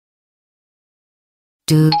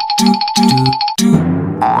Huh?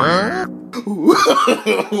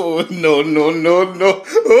 No, no, no, no.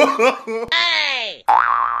 Hey!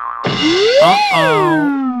 Uh-oh.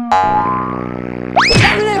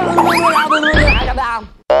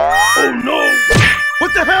 Oh no!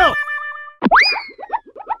 What the hell?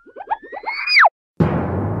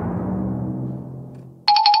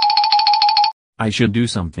 I should do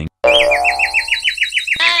something.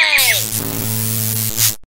 Hey!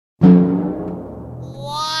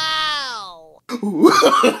 Wow!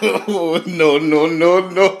 No, no, no,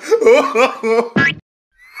 no.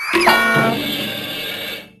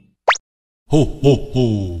 Ho, ho,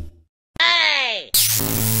 ho. Hey!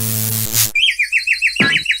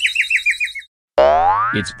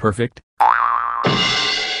 It's perfect.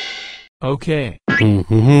 Okay.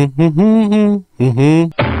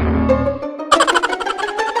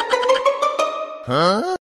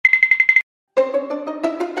 Huh?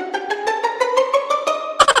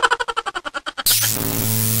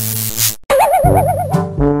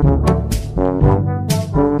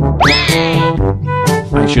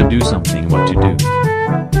 I should do something. What to do?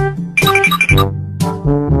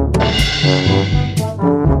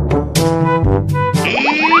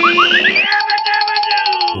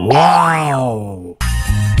 Wow!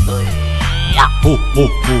 Ho, ho,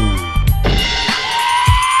 ho.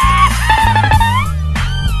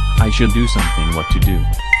 I should do something. What to do?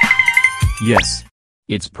 Yes.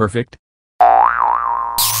 It's perfect.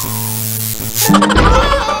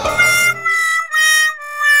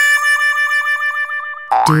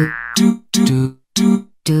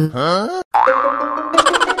 Huh?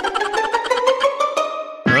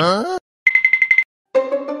 Huh?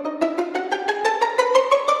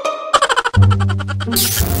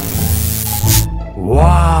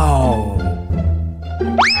 Wow!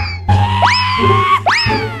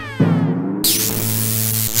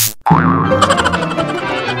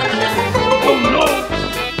 Oh no! Oh no!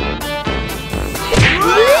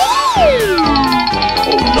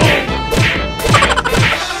 Oh no!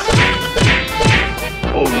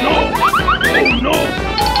 Oh no!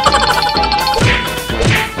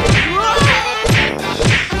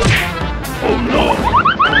 Oh no!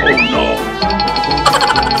 Oh no!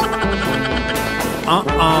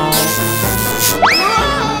 Uh-oh.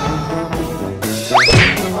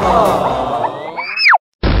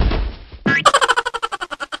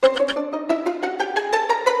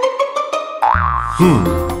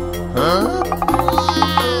 Huh?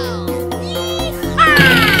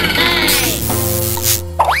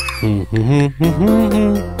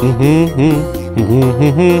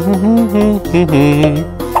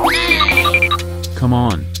 Come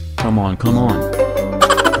on. Come on, come on.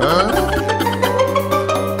 Huh?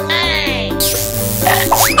 Hey!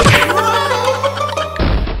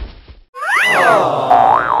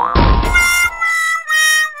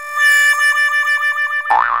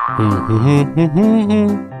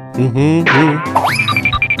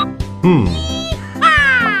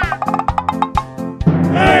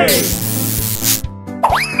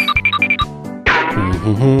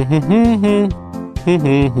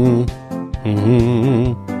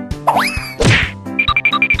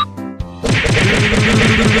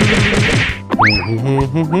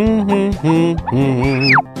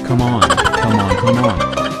 Come on, come on, come on.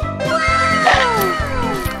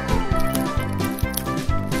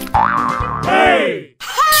 Hey!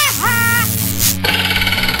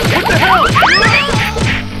 What the hell?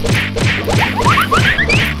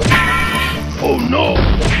 Oh no!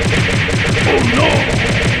 Oh no!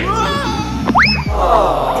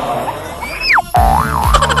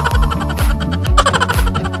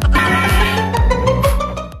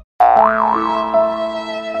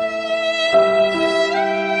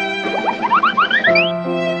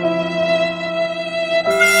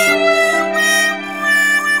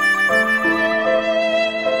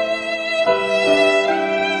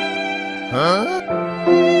 Huh?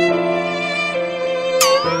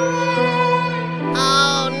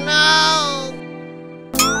 Oh no!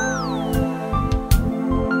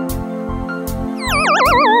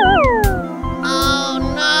 Oh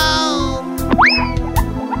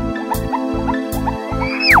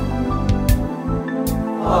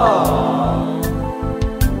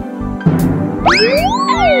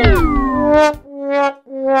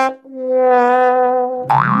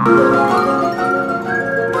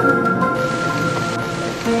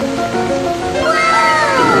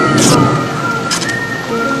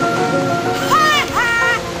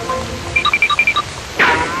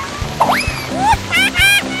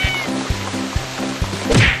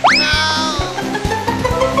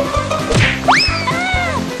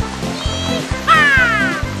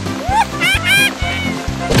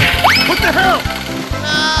What the hell?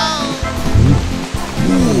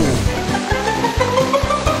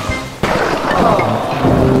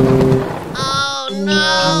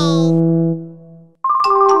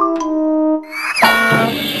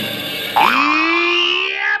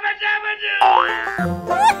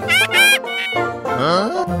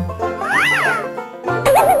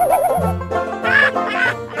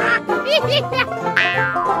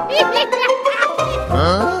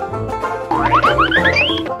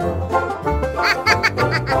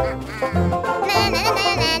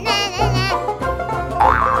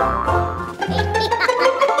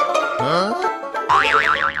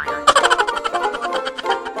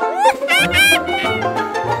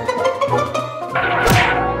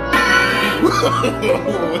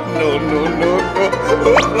 No, no, no, no.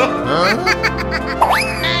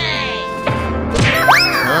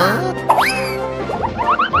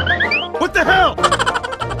 What the hell?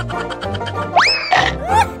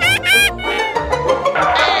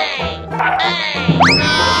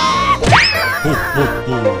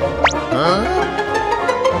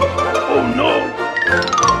 Oh no!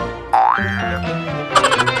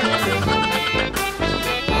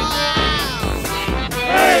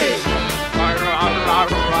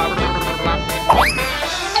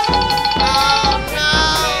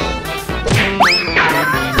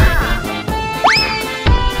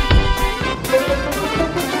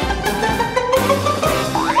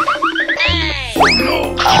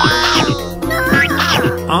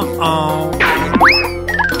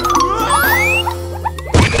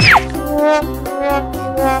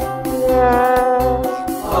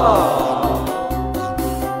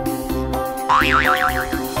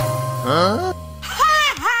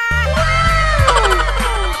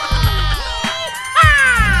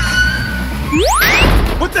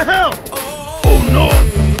 What the hell? Oh no!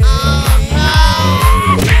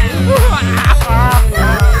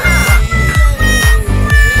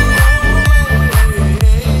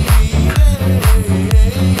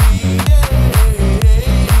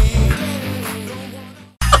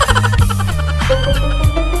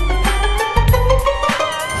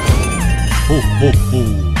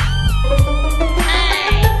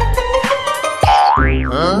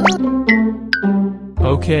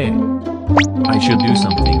 Okay. I should do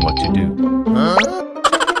something. What to do?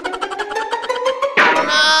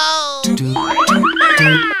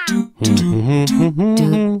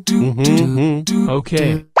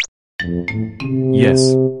 Okay.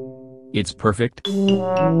 Yes. It's perfect. Come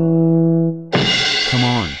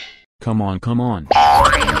on. Come on, come on.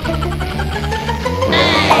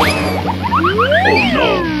 Oh no!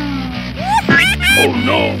 Oh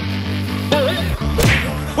no!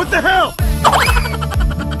 What the hell?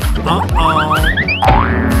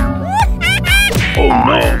 Oh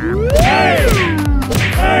no! Hey!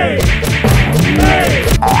 Hey! Hey!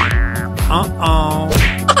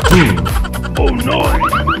 Oh no!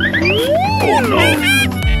 Oh no!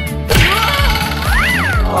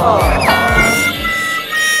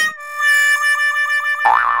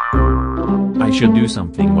 I should do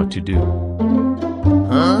something. What to do?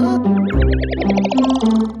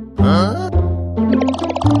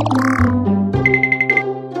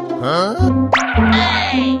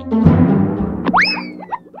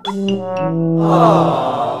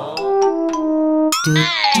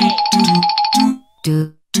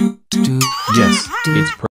 Yes,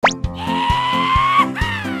 it's perfect.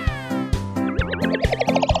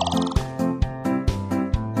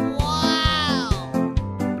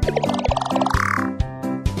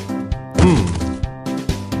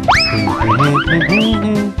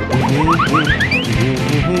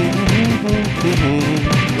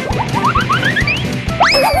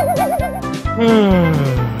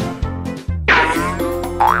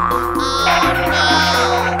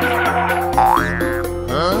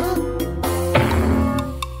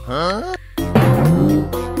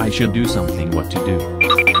 I should do something. What to do?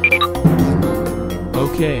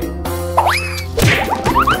 Okay.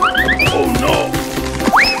 Oh no!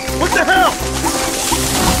 What the hell?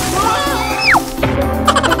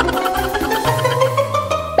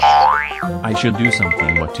 I should do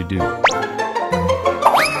something. What to do?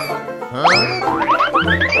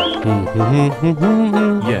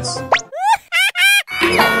 Yes.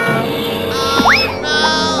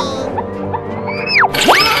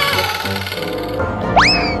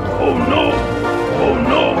 Oh no! Oh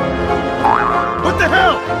no! What the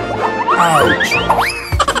hell? Ouch!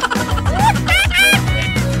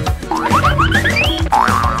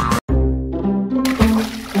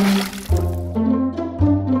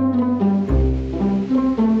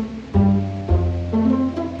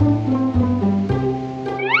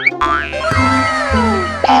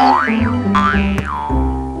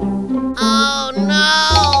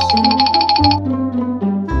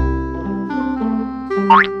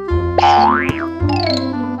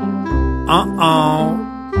 Oh no!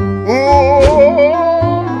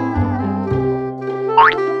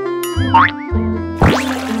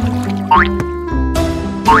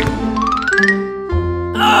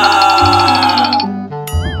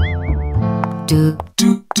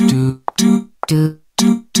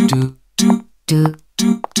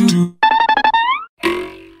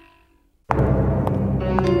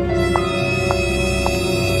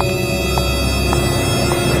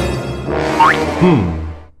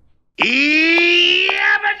 Yabba-dabba-doo!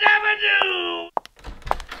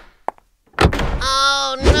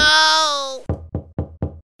 Oh no!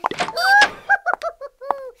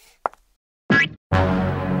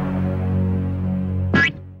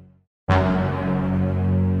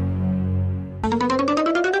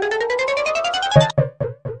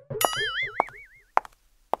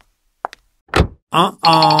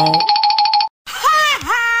 Uh-oh.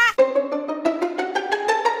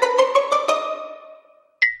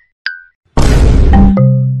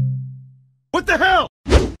 What the hell?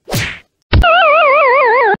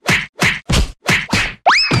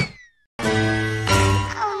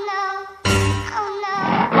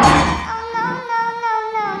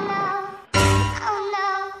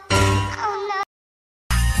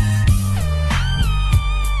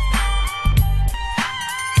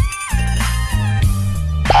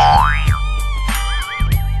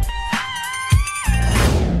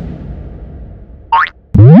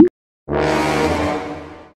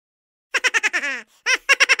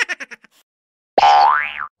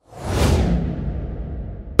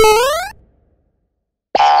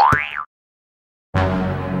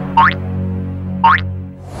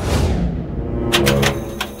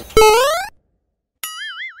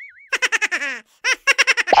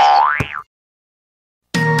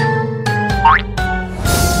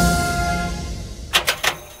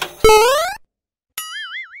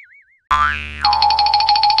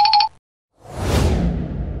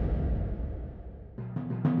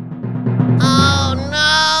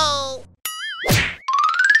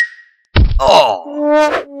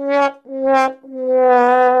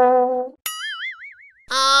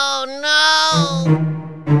 Oh no! Oh no!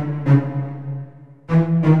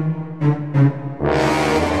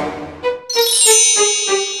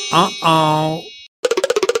 Uh-oh.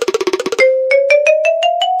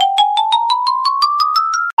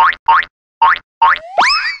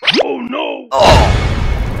 Oh no!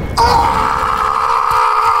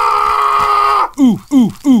 Ooh,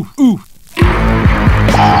 ooh, ooh, ooh.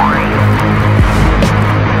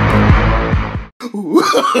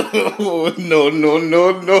 No, no,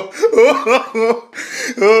 no, no.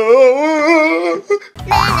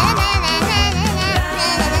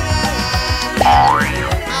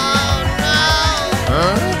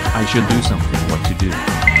 I should do something. What to do?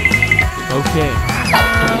 Okay.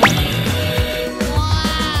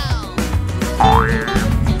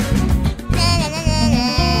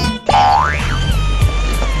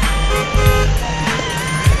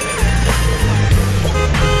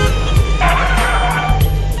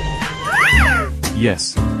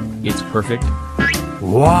 Yes, it's perfect.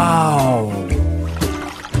 Wow.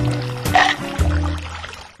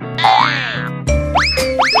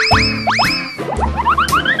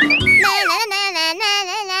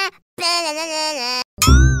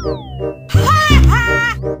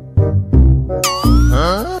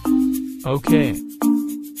 Okay.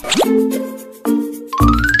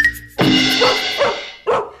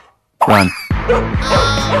 Run.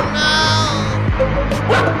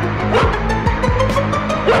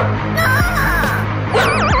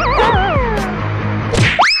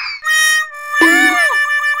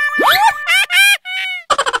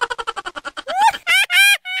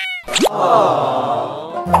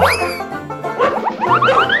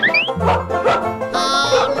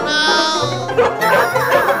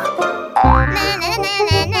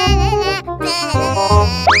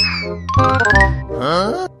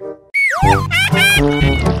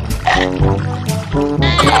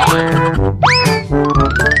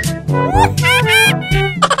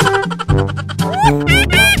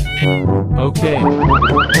 Okay.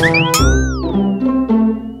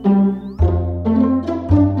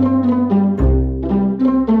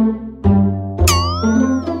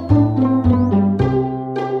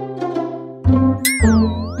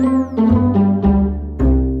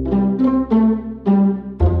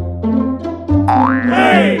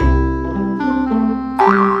 Hey!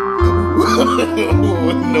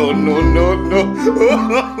 No, no, no, no.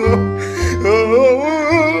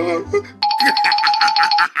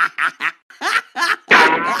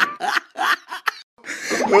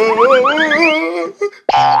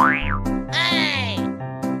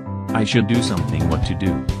 I should do something. What to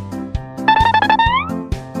do?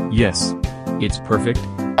 Yes, it's perfect.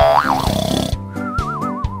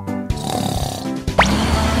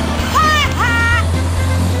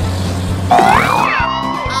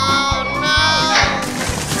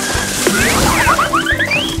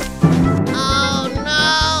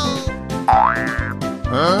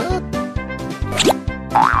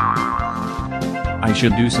 I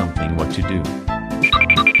should do something. What to do?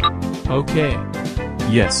 Okay.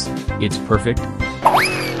 Yes, it's perfect.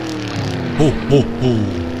 ho, ho, ho.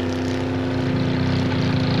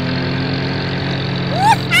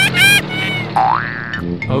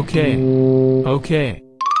 Okay. Okay.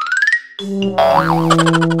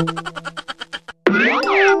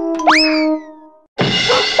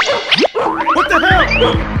 What the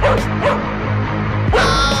hell?